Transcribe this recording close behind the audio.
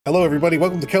Hello everybody,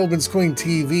 welcome to Kelvin's Coin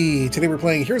TV. Today we're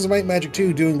playing Heroes of Might and Magic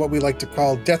 2, doing what we like to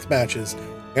call death matches.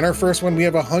 In our first one we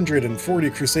have 140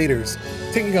 Crusaders,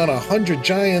 taking on 100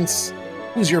 Giants.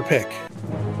 Who's your pick?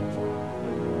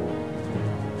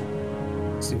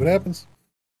 Let's see what happens.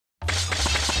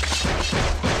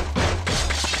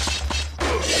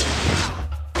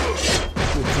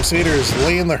 The Crusaders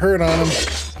laying the hurt on them.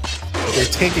 They're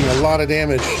taking a lot of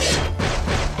damage.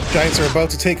 Giants are about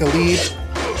to take a lead.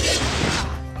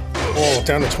 Oh,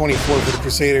 down to 24 for the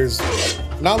Crusaders.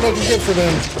 Not looking good for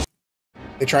them.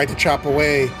 They tried to chop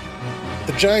away.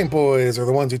 The Giant Boys are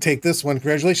the ones who take this one.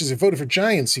 Congratulations, you voted for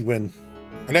Giants, you win.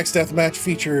 Our next death match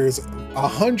features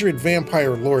 100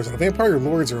 Vampire Lords. And the Vampire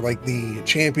Lords are like the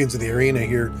champions of the arena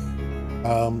here.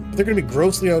 They're going to be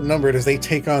grossly outnumbered as they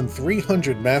take on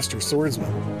 300 Master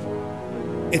Swordsmen.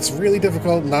 It's really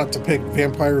difficult not to pick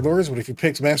Vampire Lords, but if you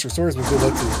picked Master Swordsmen, good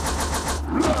luck to you.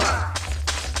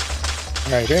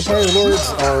 Alright, Vampire Lords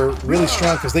are really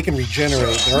strong because they can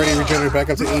regenerate. They're already regenerated back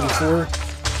up to 84.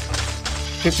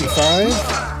 55.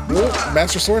 Oh,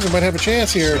 Master Swordsman might have a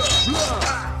chance here.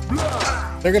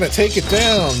 They're going to take it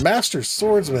down. Master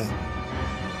Swordsman,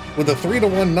 with a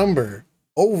 3-to-1 number,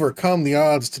 overcome the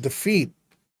odds to defeat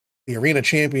the arena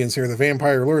champions here, the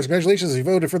Vampire Lords. Congratulations, you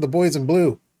voted for the boys in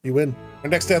blue. You win. Our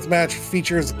next death match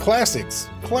features classics.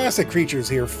 Classic creatures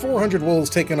here. 400 wolves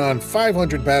taking on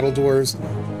 500 battle dwarves.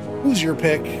 Who's your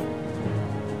pick?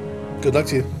 Good luck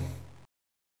to you.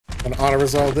 I'm gonna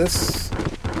auto-resolve this.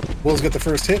 Wolves get the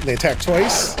first hit and they attack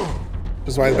twice, which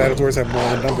is why the battle dwarves have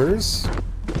more numbers.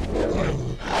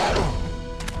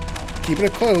 Keeping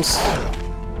it close.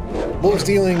 Wolves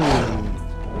dealing a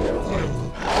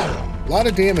lot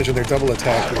of damage in their double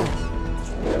attack here.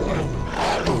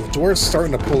 Ooh, dwarves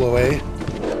starting to pull away.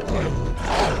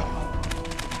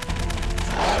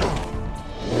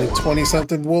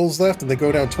 20-something wolves left, and they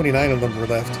go down. 29 of them were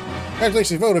left.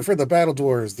 Congratulations, you voted for the battle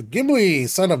dwarves. The Gimli,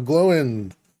 son of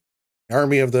Glowin.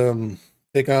 Army of them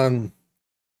take on.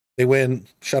 They win.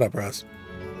 Shut up, Ross.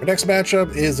 Our next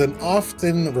matchup is an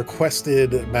often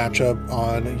requested matchup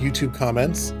on YouTube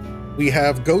comments. We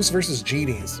have Ghosts versus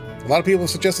Genies. A lot of people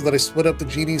have suggested that I split up the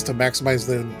Genies to maximize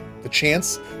the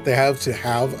chance they have to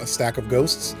have a stack of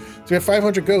Ghosts. So we have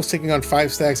 500 Ghosts taking on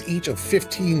 5 stacks each of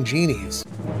 15 Genies.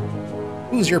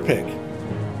 Who's your pick?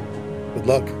 Good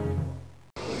luck.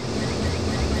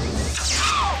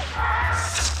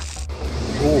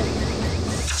 Ooh.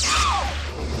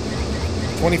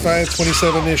 25,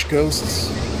 27-ish ghosts.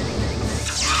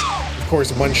 Of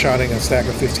course, one-shotting a stack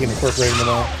of 15, incorporating them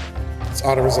all. Let's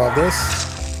auto-resolve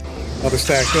this. Another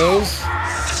stack goes.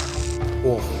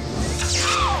 Ooh.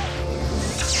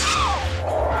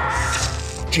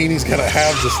 Genie's gotta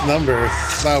have this number.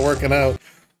 It's not working out.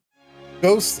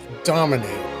 Ghosts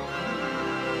dominate.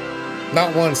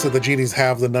 Not once did the Genies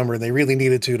have the number, and they really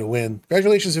needed to win.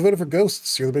 Congratulations, you voted for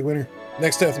Ghosts. You're the big winner.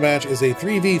 Next death match is a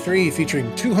 3v3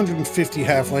 featuring 250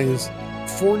 halflings,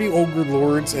 40 ogre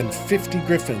lords, and 50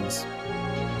 griffins,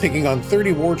 taking on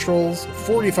 30 war trolls,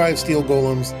 45 steel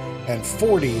golems, and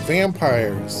 40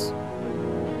 vampires.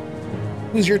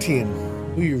 Who's your team?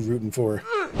 Who are you rooting for?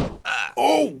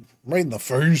 Oh, right in the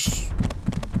face.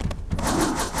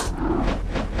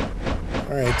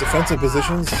 Alright, defensive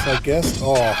positions, I guess.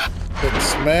 Oh, getting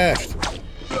smashed.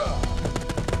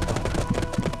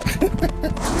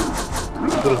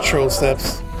 Little troll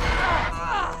steps.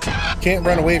 Can't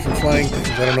run away from flying things.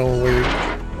 I don't know where you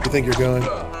think you're going.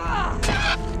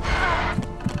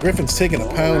 Griffin's taking a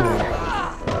pounding.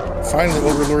 Finally,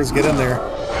 overlords get in there.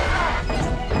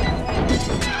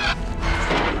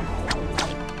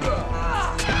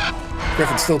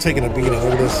 Griffin's still taking a beating.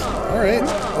 Look at this. Alright,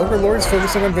 overlords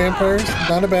focusing on vampires.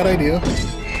 Not a bad idea.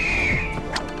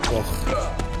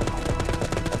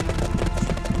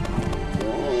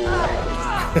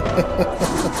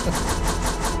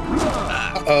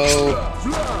 Uh-oh.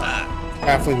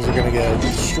 Halflings are gonna get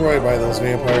destroyed by those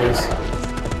vampires.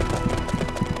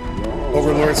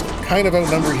 Overlords kind of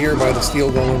outnumbered here by the steel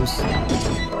golems.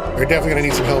 They're definitely gonna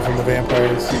need some help from the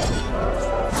vampires.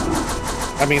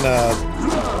 I mean,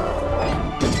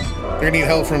 they're gonna need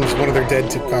help from one of their dead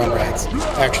comrades,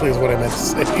 actually, is what I meant to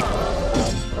say.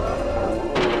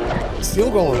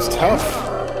 Steel golem's tough.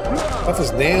 Tough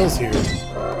as nails here.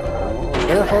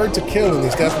 They're hard to kill in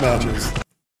these death matches.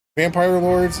 Vampire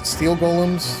Lords, Steel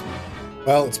Golems.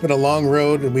 Well, it's been a long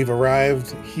road and we've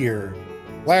arrived here.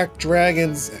 Black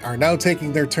Dragons are now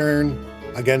taking their turn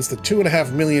against the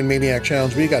 2.5 million Maniac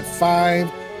Challenge. We got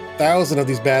 5,000 of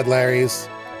these bad Larrys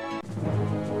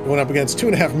going up against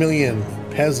 2.5 million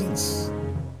peasants.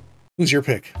 Who's your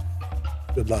pick?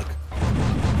 Good luck.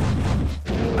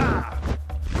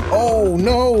 Oh,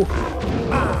 no!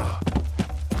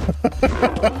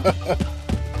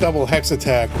 Double hex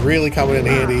attack, really coming in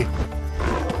handy.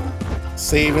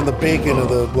 Saving the bacon of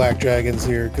the black dragons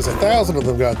here, because 1,000 of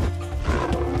them got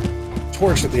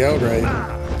torched at the outright.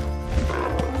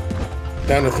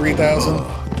 Down to 3,000.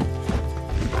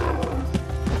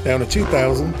 Down to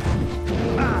 2,000.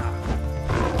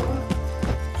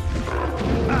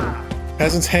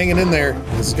 Peasants hanging in there.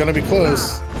 This is going to be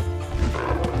close.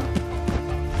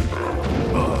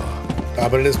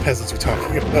 But it is peasants we're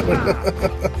talking about.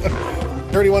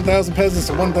 31,000 peasants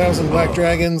to 1,000 black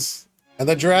dragons. And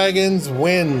the dragons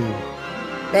win.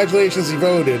 Congratulations, you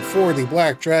voted for the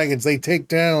black dragons. They take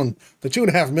down the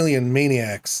 2.5 million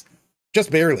maniacs.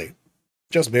 Just barely.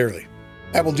 Just barely.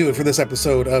 That will do it for this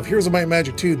episode of Heroes of Might and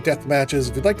Magic 2 Death Matches.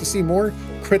 If you'd like to see more,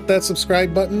 crit that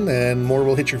subscribe button and more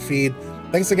will hit your feed.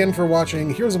 Thanks again for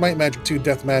watching Heroes of Might and Magic 2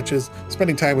 Death Matches,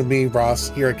 spending time with me,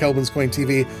 Ross, here at Kelvin's Coin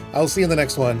TV. I'll see you in the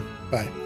next one. Bye.